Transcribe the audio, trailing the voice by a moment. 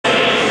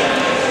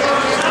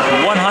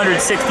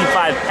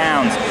165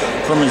 pounds.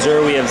 For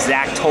Missouri, we have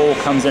Zach Toal,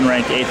 comes in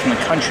ranked 8th in the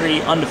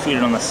country,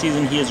 undefeated on the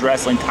season. He is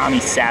wrestling Tommy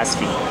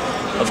Sasfy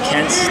of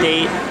Kent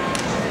State,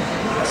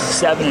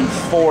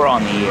 7-4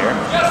 on the year.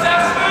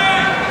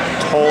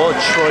 Toal,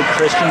 Troy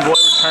Christian boy,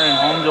 returning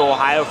home to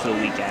Ohio for the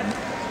weekend.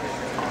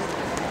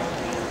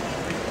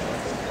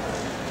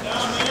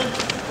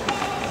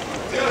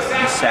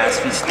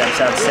 Sasfy steps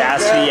out.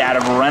 Sasfy out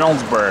of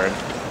Reynoldsburg.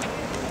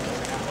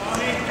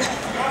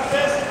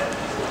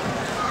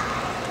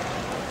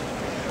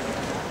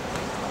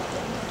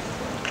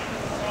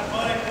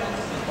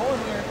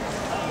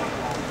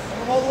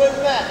 All the way to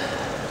that.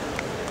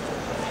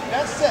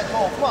 That's set,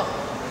 Toal. Come on.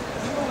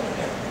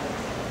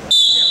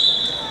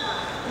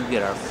 We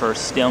get our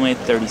first stalemate,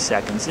 30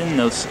 seconds in,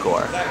 no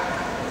score.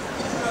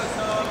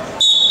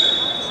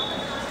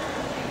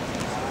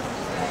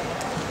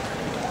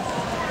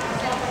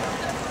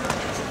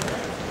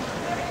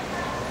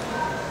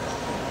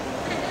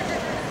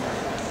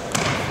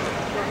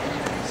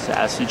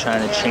 Sasfy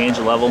trying to change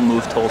level,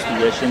 move Toal's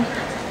position.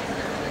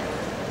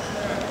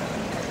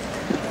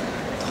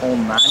 Toal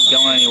not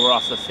going anywhere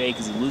off the fake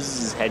as he loses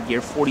his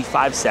headgear.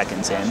 45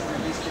 seconds in.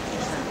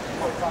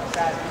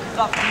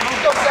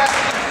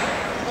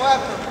 Go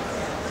after him.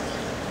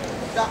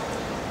 Stop.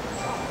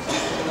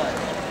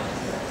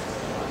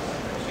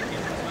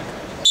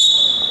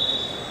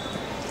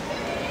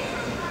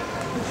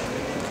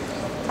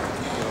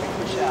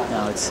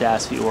 Now it's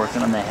Sasfy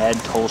working on the head.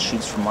 Toal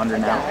shoots from under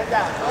now.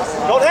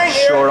 Don't hang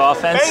here. Short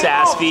offense,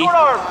 Sasfy. Short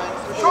arm.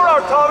 Short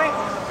arm, Tommy.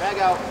 Drag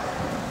out.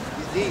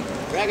 He's deep.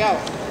 Drag out.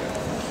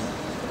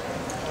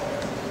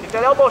 Keep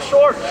that elbow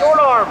short. Short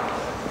arm.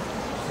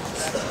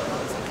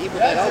 Deep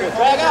with that elbow.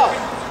 Drag out.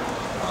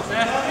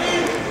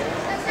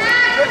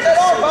 Jerk that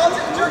arm, bounce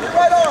it and jerk your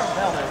right arm.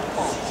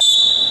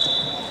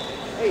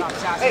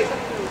 Hey.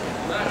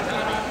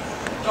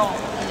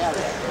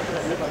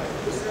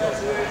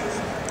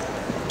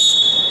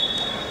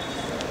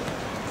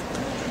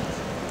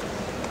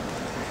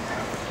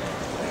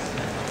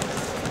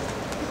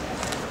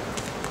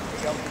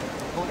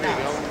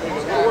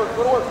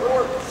 Go to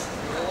work.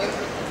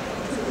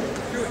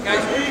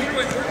 Guys,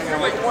 through it.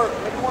 Make him work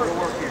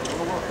here.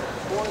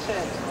 Go on his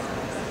hands.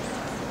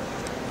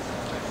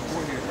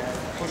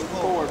 Push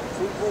forward.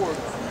 Move forward.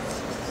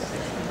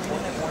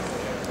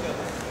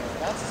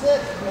 That's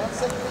it. That's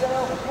it. Get that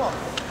elbow. Come on.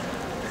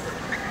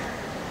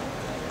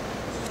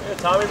 Here,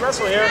 Tommy,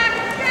 wrestle here.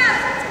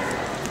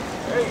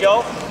 There you go.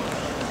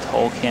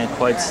 Toal can't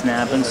quite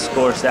snap and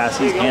score.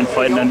 Sassy's hand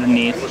fighting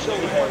underneath.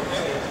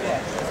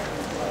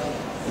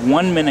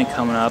 1 minute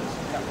coming up.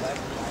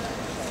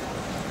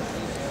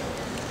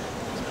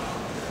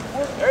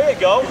 There you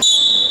go.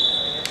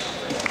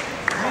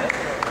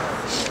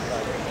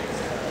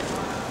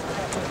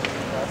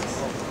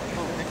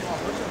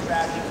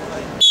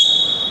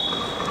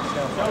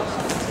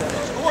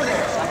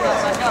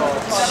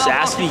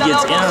 Sasfy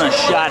gets in on a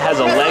shot, has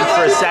a leg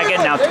for a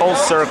second. Now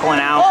Toal's circling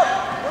out.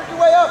 Work your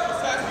way up.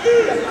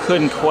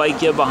 Couldn't quite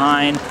get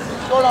behind.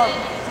 Short arm.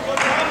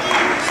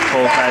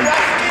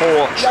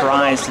 Toal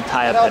tries to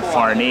tie up that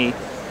far knee.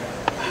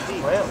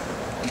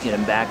 Get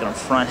him back on the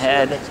front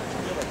head.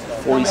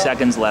 40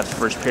 seconds left,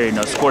 first period,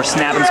 no score.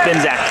 Snap and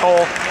spin, Zach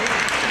Toal.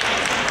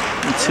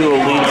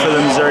 2-0 lead for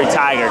the Missouri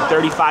Tiger.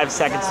 35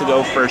 seconds to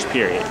go, first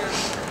period.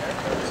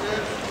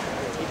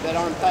 Keep that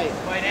arm tight.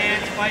 Fight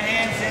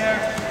hands here.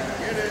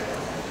 Get it.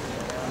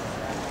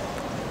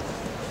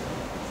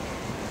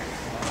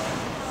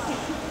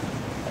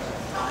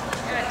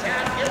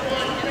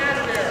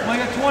 Come on,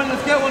 get one,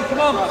 let's get one, come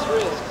on. Cross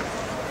wrist.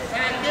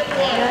 Get one.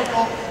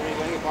 There you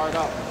go, get barred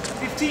up.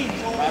 15.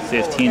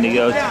 15 to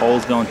go.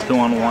 Toal's going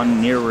 2-on-1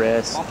 near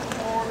wrist.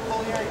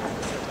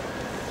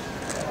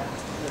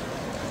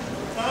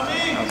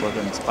 I was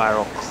looking at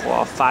spiral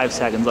claw. 5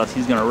 seconds left.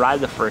 He's going to ride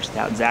the first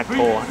out. Zach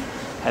Toal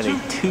has a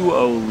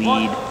 2-0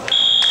 lead.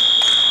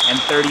 And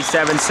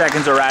 37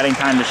 seconds of riding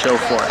time to show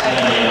for it.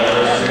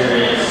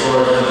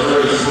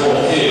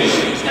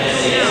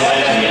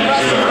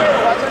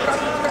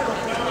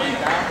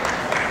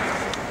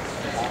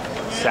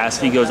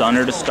 Sasfy goes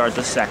under to start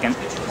the second.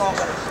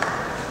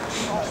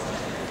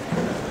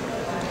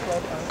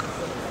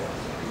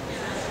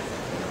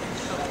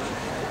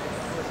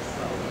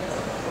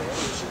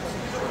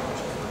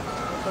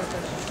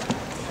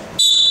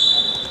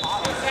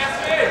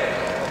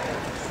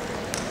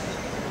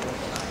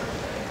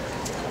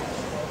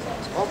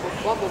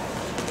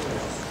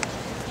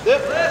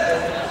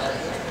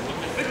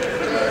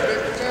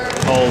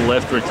 Toal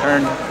lift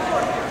return.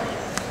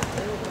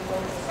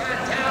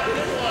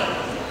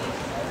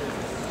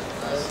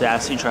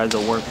 Sasfy tries to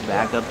work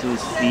back up to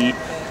his feet.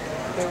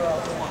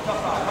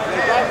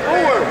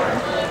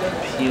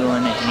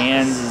 Peeling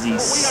hands as he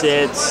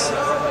sits.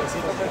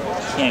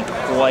 Can't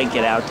quite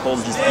get out. Toal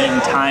just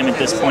eating time at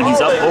this point.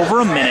 He's up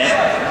over a minute.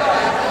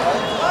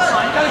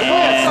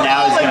 And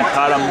now he's going to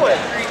cut him.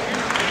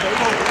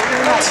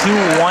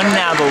 2-1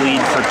 now the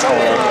lead for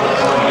Toal.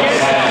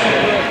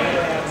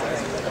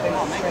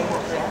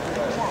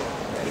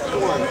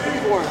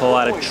 Pull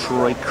out of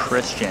Troy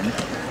Christian.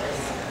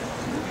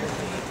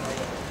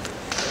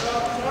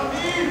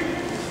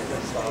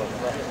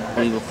 I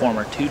believe a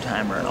former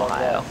two-timer in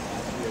Ohio.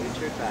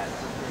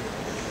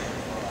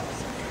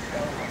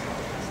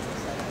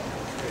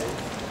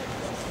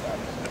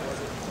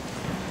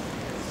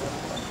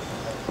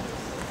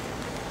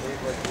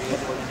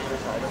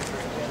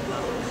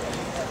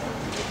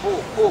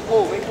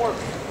 Pull, make more.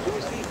 Do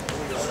his feet.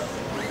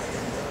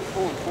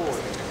 Pull and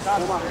forward.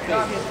 Come on,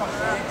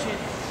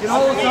 Get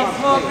hold of something,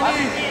 come on,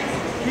 please.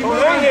 Keep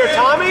moving here,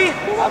 Tommy.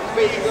 Up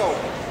space you go.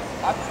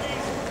 Up.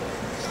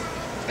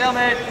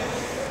 Stalemate.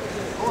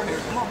 Score here,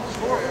 come on,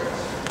 score.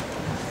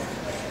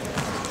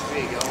 There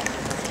you go.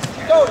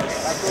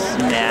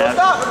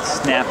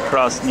 Snap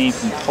across knee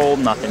from Toal,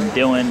 nothing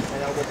doing.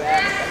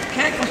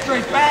 Can't go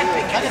straight back.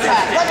 Leg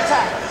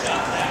attack.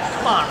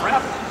 Come on,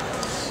 ref.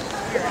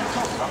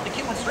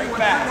 Keep one straight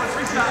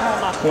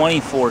back.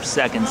 24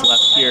 seconds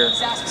left here.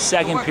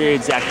 Second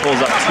period, Zach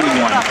Toal's up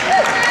 2-1.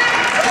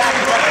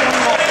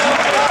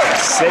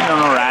 Sitting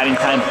on a riding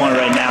time point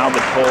right now,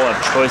 but Toal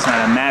have choice, and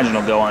I imagine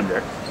will go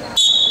under.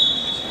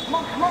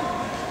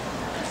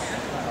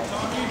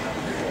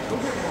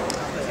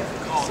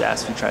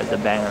 Sasfy tries to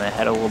bang on the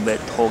head a little bit.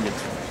 Toal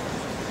gets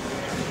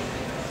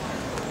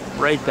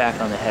right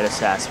back on the head of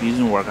Sasfy. He's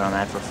been working on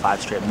that for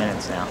 5 straight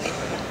minutes now.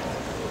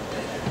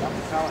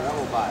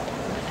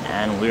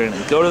 And we're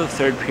going to go to the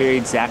third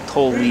period. Zach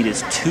Toal lead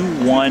is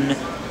 2-1,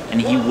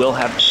 and he will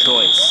have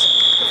choice.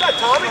 What's that,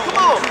 Tommy? Come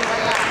on.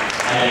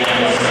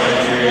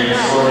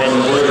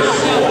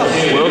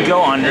 And will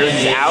go under.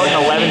 He's out in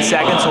 11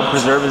 seconds. He'll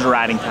preserve his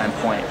riding time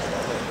point.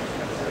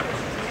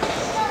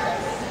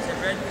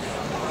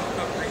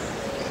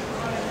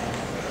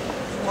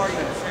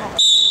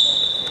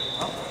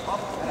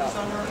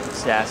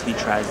 Sasfy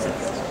tries to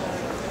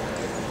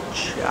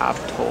chop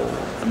Toal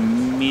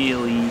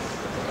immediately.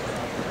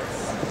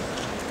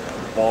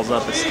 Balls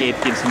up,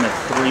 escape gives him a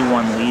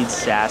 3-1 lead.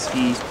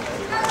 Sasfy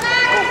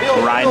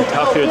riding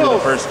tough here through the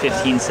first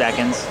 15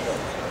 seconds.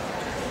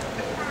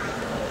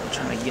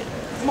 Trying to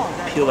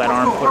peel that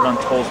arm, put it on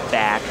Toal's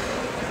back.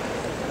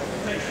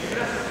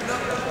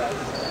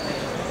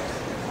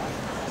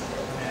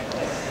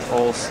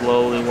 Toal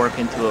slowly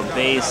working to a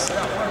base.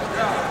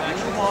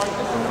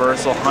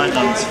 Reversal hunt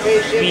on his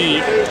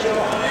feet.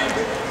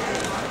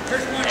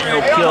 And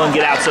he'll peel and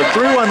get out. So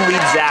 3-1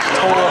 lead Zach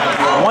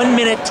Toal. 1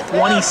 minute,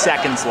 20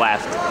 seconds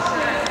left.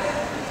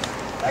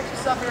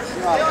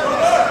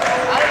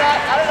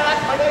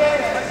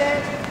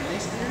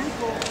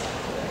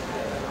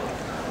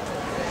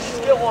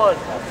 Get one.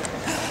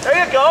 There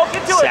you go.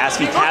 Get to it.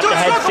 Sasfy tap the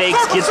head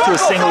fakes, gets to a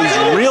single. He's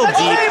real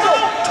deep.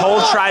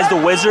 Toal tries to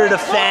whizzer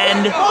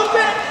defend.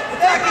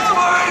 Attack his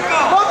far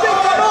ankle.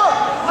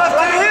 Left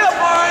hip.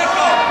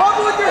 Bump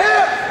with your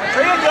hip.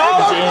 There you go.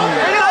 He's in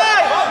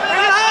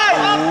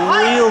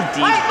real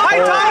deep.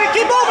 Tommy,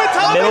 keep moving,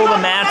 Tommy. Middle of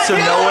the mat, so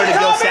nowhere to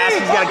go.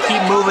 Sasfy's got to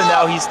keep moving,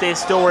 though. He stays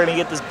still. We're going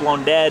to get this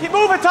blown dead. Keep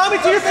moving, Tommy,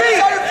 to your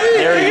feet.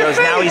 There he goes.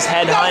 Now he's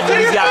head hunting.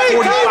 He's got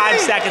 45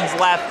 seconds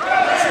left.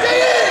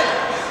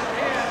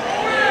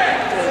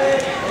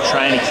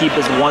 Trying to keep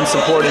his one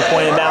supporting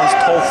point in bounds.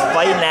 Toal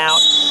fighting out.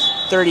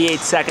 38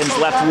 seconds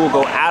left. We'll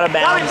go out of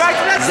bounds.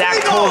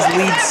 Zach Toal's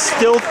lead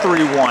still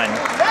 3-1.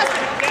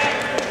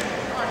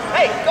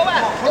 Hey, go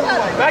back.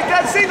 Back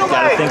that single.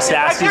 Gotta think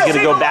Sasfy's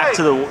gonna go back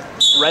to the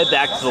right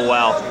back to the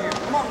well.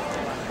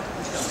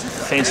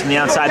 Feints from the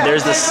outside.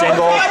 There's the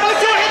single.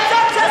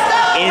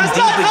 In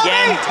deep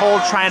again. Toal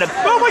trying to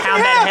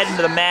pound that head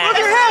into the mat.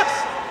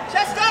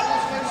 Chest up.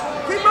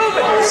 Keep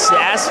moving.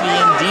 Sasfy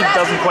in deep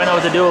doesn't quite know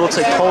what to do. It looks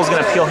like Toal's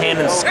gonna peel hand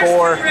and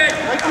score.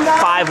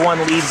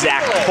 5-1 lead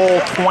Zach Toal.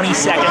 20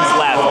 seconds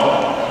left.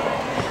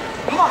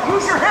 Come on,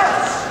 use your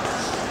hips.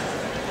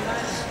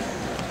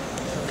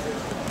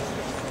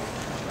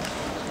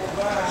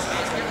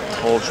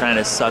 Toal trying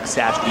to suck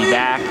Sasfy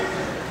back.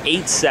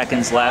 8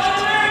 seconds left.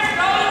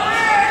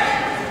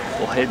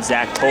 We'll hit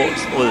Zach Toal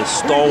with a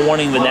stall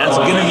warning, but that's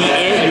gonna be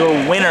it. Your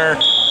winner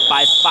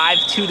by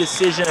 5-2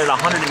 decision at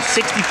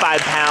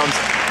 165 pounds,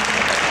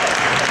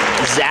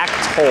 Zach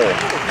Toal.